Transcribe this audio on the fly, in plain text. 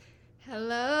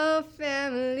Hello,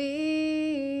 family.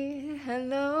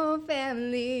 Hello,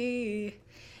 family.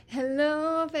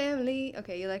 Hello, family.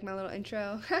 Okay, you like my little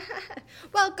intro?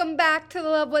 Welcome back to the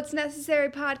Love What's Necessary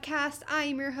podcast. I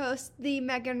am your host, the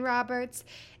Megan Roberts,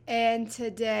 and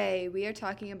today we are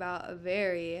talking about a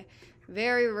very,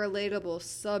 very relatable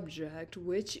subject,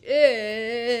 which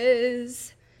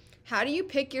is how do you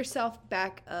pick yourself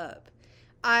back up?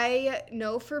 I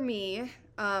know for me,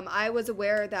 I was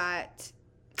aware that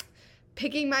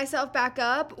picking myself back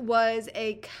up was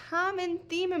a common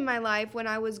theme in my life when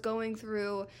I was going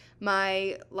through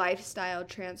my lifestyle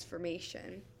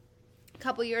transformation. A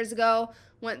couple years ago,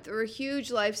 went through a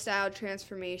huge lifestyle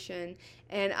transformation,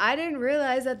 and I didn't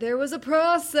realize that there was a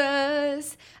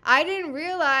process. I didn't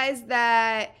realize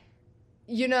that,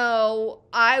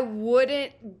 I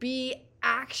wouldn't be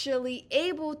actually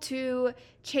able to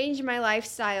change my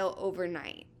lifestyle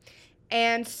overnight.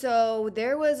 And so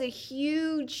there was a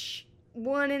huge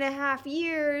 1.5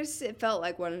 years, it felt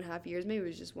like 1.5 years, maybe it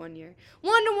was just 1 year,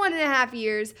 1.5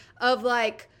 years of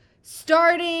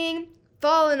starting,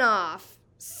 falling off,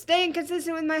 staying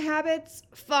consistent with my habits,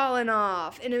 falling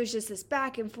off. And it was just this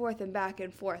back and forth and back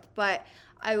and forth. But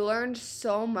I learned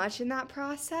so much in that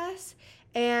process.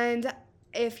 And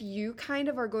if you kind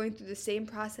of are going through the same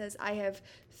process, I have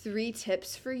 3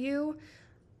 tips for you,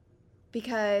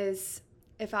 because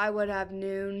if I would have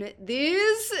known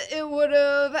these, it would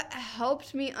have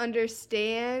helped me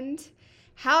understand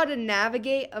how to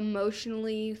navigate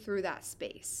emotionally through that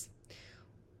space.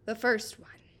 The first one,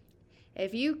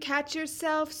 if you catch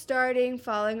yourself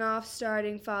falling off,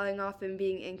 and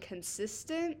being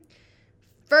inconsistent,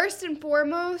 first and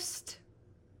foremost,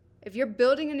 if you're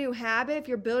building a new habit, if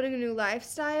you're building a new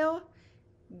lifestyle,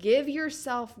 give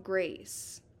yourself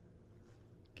grace.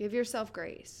 Give yourself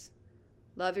grace.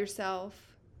 Love yourself.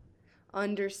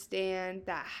 Understand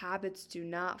that habits do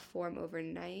not form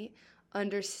overnight.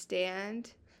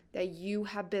 Understand that you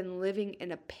have been living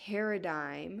in a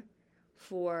paradigm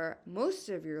for most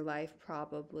of your life,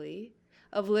 probably,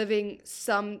 of living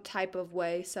some type of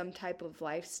way, some type of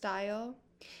lifestyle.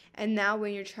 And now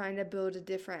when you're trying to build a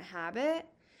different habit,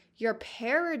 your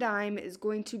paradigm is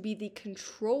going to be the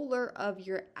controller of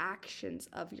your actions,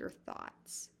 of your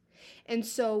thoughts. And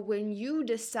so when you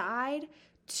decide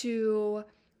to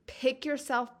pick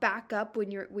yourself back up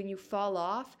when you fall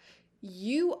off,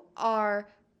 you are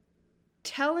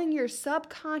telling your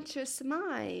subconscious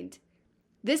mind,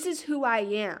 this is who I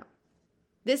am.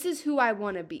 This is who I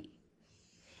want to be.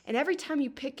 And every time you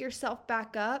pick yourself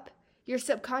back up, your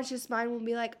subconscious mind will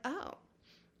be like, oh,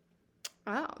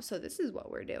 so this is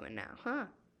what we're doing now, huh?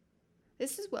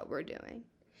 This is what we're doing.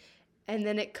 And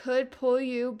then it could pull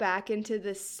you back into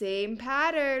the same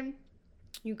pattern.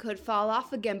 You could fall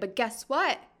off again, but guess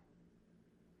what?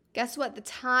 Guess what? The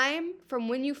time from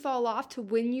when you fall off to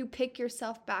when you pick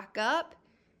yourself back up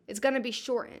is going to be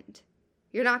shortened.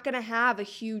 You're not going to have a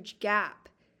huge gap,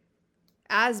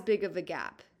 as big of a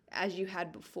gap as you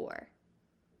had before.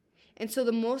 And so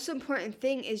the most important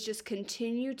thing is just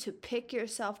continue to pick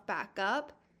yourself back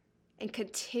up and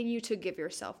continue to give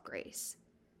yourself grace.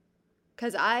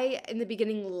 Because I, in the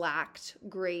beginning, lacked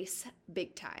grace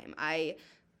big time. I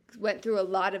went through a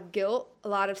lot of guilt, a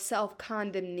lot of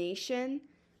self-condemnation,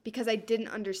 because I didn't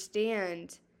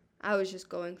understand. I was just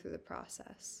going through the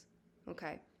process.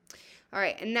 Okay. All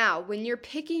right. And now, when you're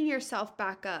picking yourself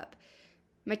back up,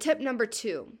 my tip number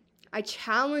 2, I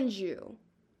challenge you.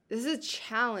 This is a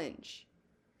challenge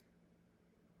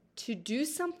to do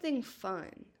something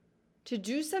fun, to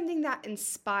do something that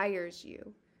inspires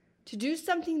you, to do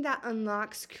something that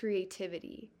unlocks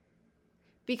creativity.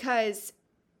 Because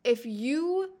if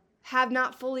you have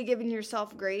not fully given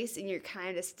yourself grace and you're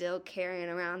kind of still carrying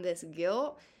around this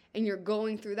guilt and you're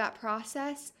going through that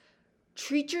process,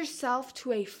 treat yourself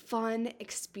to a fun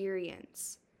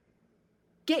experience.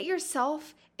 Get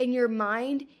yourself and your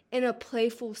mind in a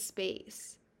playful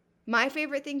space. My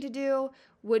favorite thing to do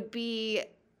would be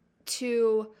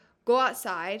to go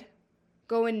outside,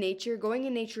 go in nature. Going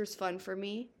in nature is fun for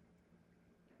me.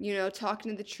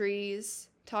 Talking to the trees,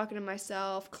 talking to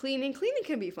myself, cleaning. Cleaning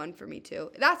can be fun for me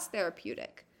too. That's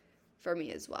therapeutic for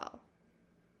me as well.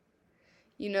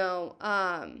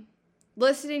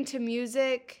 Listening to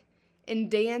music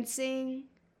and dancing,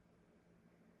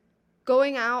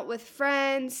 going out with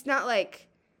friends, not like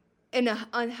in an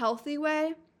unhealthy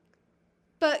way,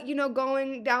 but,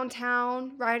 going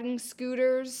downtown, riding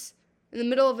scooters in the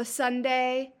middle of a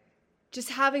Sunday, just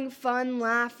having fun,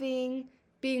 laughing,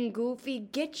 being goofy.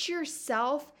 Get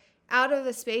yourself out of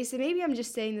a space, and maybe I'm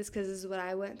just saying this because this is what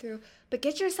I went through, but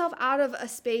get yourself out of a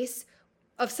space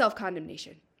of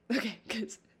self-condemnation, okay?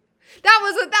 Because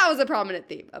That was a prominent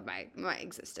theme of my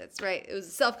existence, right? It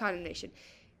was self-condemnation.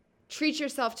 Treat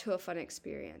yourself to a fun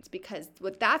experience, because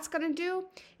what that's going to do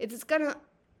is it's going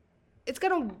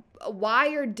to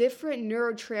wire different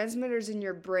neurotransmitters in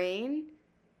your brain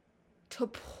to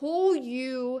pull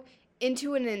you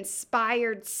into an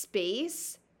inspired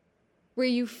space where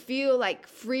you feel like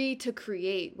free to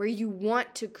create, where you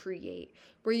want to create,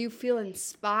 where you feel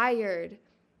inspired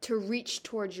to reach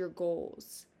towards your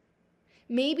goals.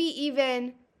 Maybe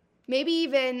even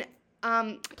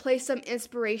play some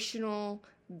inspirational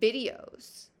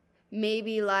videos.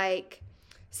 Maybe like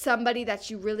somebody that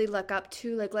you really look up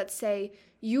to. Like, let's say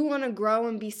you want to grow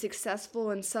and be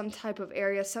successful in some type of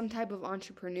area, some type of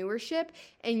entrepreneurship,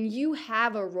 and you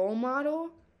have a role model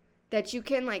that you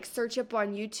can like search up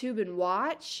on YouTube and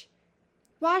watch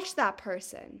that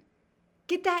person.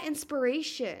 Get that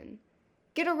inspiration.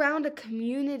 Get around a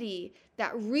community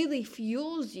that really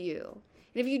fuels you.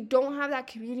 And if you don't have that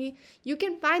community, you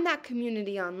can find that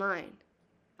community online.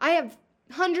 I have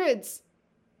hundreds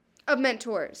of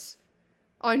mentors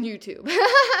on YouTube.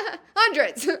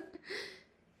 Hundreds.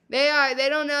 They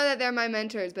don't know that they're my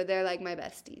mentors, but they're like my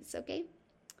besties, okay?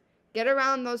 Get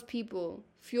around those people.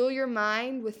 Fuel your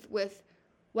mind with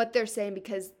what they're saying,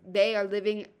 because they are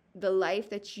living the life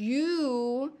that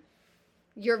your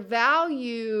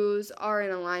values are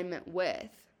in alignment with,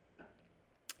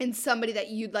 and somebody that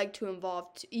you'd like to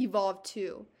evolve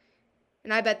to.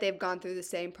 And I bet they've gone through the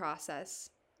same process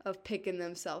of picking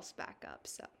themselves back up.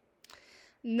 So,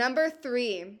 number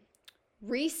 3,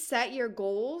 reset your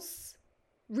goals.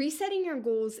 Resetting your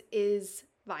goals is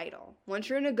vital. Once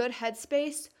you're in a good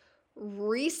headspace,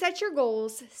 reset your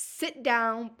goals. Sit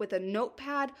down with a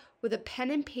notepad, with a pen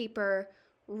and paper,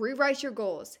 rewrite your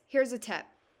goals. Here's a tip.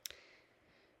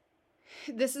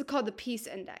 This is called the Peace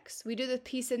Index. We do the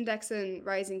Peace Index in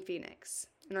Rising Phoenix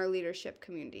in our leadership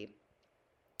community.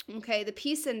 Okay, the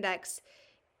Peace Index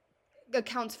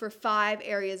accounts for 5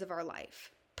 areas of our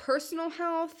life: personal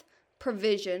health,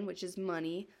 provision, which is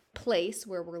money, place,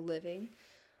 where we're living,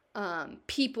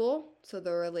 people, so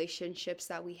the relationships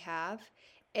that we have,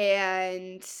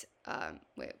 and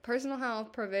personal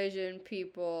health, provision,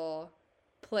 people,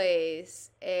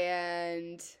 place,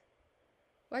 and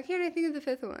why can't I think of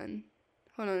the 5th one?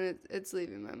 Hold on, it's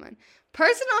leaving my mind.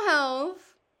 Personal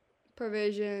health,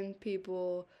 provision,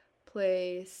 people,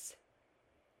 place,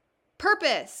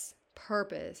 purpose.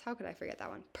 How could I forget that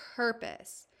one?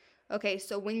 Purpose. Okay,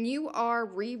 so when you are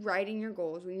rewriting your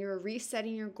goals, when you're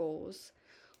resetting your goals,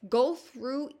 go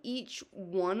through each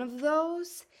one of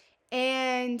those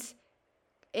and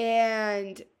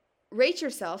rate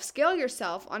yourself, scale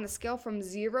yourself on a scale from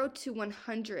 0 to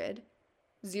 100.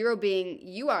 0 being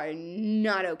you are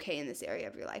not okay in this area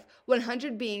of your life.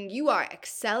 100 being you are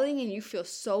excelling and you feel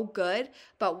so good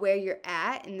about where you're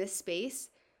at in this space.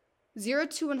 0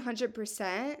 to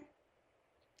 100%.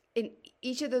 In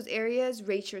each of those areas,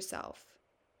 rate yourself.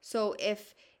 So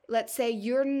if, let's say,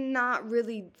 you're not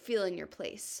really feeling your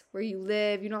place where you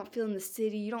live, you're not feeling the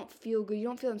city, you don't feel good, you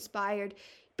don't feel inspired,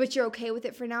 but you're okay with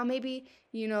it for now, maybe,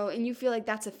 and you feel like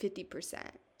that's a 50%.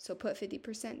 So put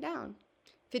 50% down.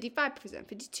 55%,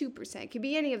 52%. It could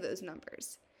be any of those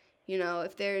numbers.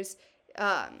 If there's,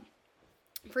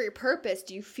 for your purpose,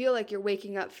 do you feel like you're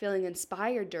waking up feeling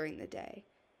inspired during the day?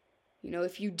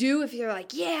 If you're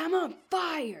like, yeah, I'm on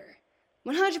fire,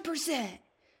 100%,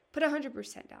 put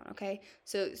 100% down, okay?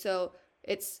 So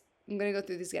I'm going to go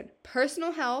through this again.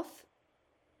 Personal health,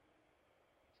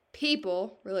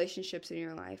 people, relationships in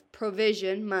your life,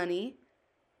 provision, money,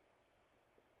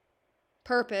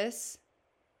 purpose,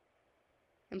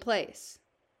 and place,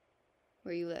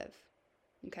 where you live,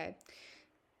 okay?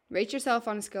 Rate yourself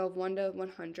on a scale of 1 to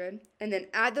 100, and then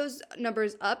add those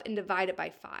numbers up and divide it by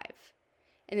 5.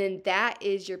 And then that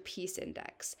is your Peace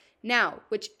Index. Now,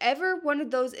 whichever one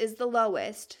of those is the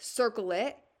lowest, circle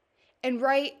it and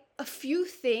write a few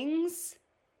things,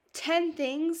 10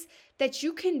 things that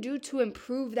you can do to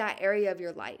improve that area of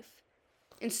your life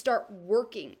and start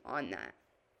working on that.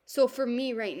 So for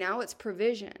me right now, it's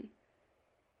provision,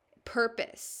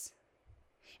 purpose.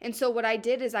 And so what I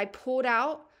did is I pulled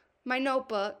out my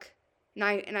notebook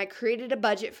and I created a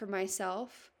budget for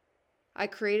myself. I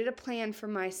created a plan for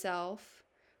myself.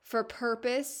 For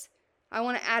purpose, I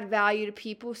want to add value to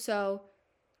people, so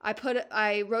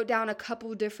I wrote down a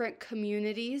couple different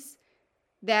communities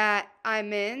that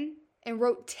I'm in and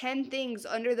wrote 10 things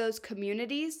under those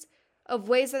communities of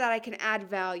ways that I can add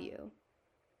value.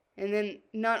 And then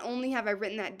not only have I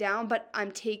written that down, but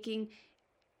I'm taking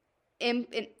and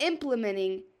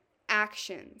implementing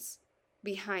actions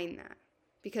behind that,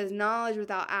 because knowledge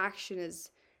without action is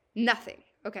nothing,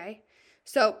 okay?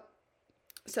 So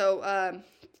So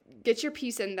get your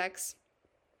peace index.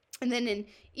 And then in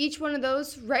each one of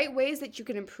those, write ways that you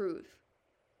can improve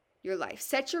your life.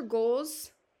 Set your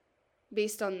goals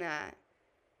based on that,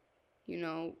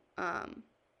 and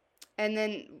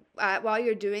then while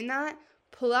you're doing that,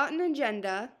 pull out an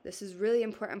agenda. This is really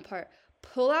important part.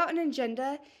 Pull out an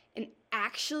agenda and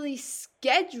actually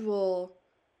schedule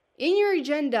in your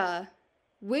agenda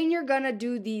when you're going to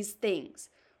do these things,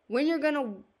 when you're going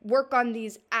to work on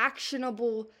these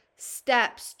actionable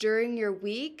steps during your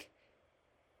week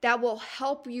that will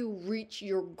help you reach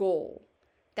your goal,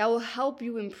 that will help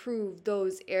you improve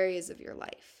those areas of your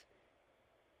life.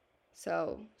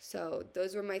 So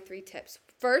those were my 3 tips.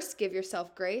 First, give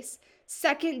yourself grace.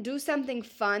 Second, do something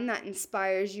fun that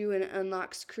inspires you and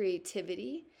unlocks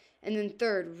creativity. And then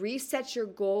third, reset your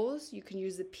goals. You can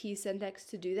use the peace index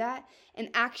to do that. And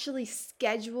actually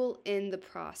schedule in the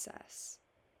process.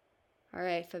 All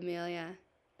right, familia.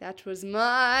 That was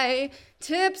my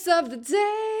tips of the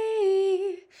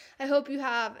day. I hope you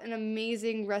have an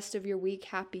amazing rest of your week.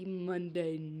 Happy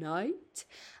Monday night.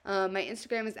 My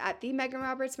Instagram is at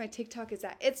 @TheMeganRoberts. My TikTok is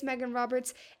at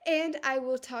 @It'sMeganRoberts. And I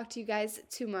will talk to you guys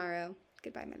tomorrow.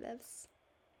 Goodbye, my loves.